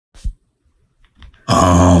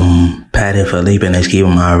Patty Philippe and they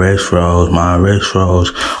keeping my wrist froze.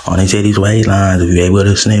 On these 80s weight lines, if you able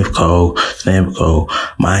to sniff cold.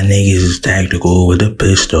 My niggas is tactical with the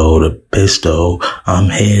pistol. I'm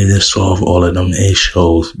here to solve all of them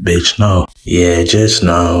issues, bitch, no. Yeah, just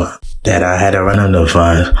know that I had to run on the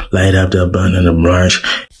funds, light up the blunt in the brunch.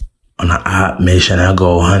 On an op mission, I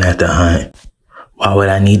go hunt after hunt. Why would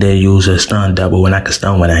I need to use a stunt double when I can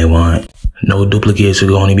stun when I want? No duplicates,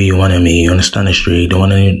 will only be one of me on the stunner street, the one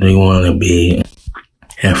that you want to be.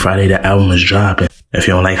 And Friday the album is dropping. If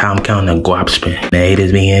you don't like how I'm counting the guap spin, the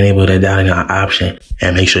haters being able to doubt an option.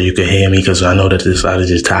 And make sure you can hear me, cause I know that this side is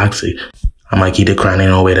just toxic. I might keep the crown in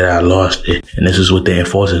no way that I lost it. And this is what the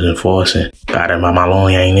enforcers enforcing. Got it by my long,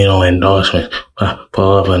 ain't need no endorsement.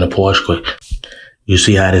 Pull up in the Porsche quick. You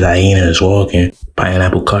see how this hyena is walking.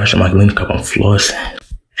 Pineapple crush, my clean cup, I'm flossing.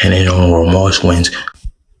 And then on remorse wins.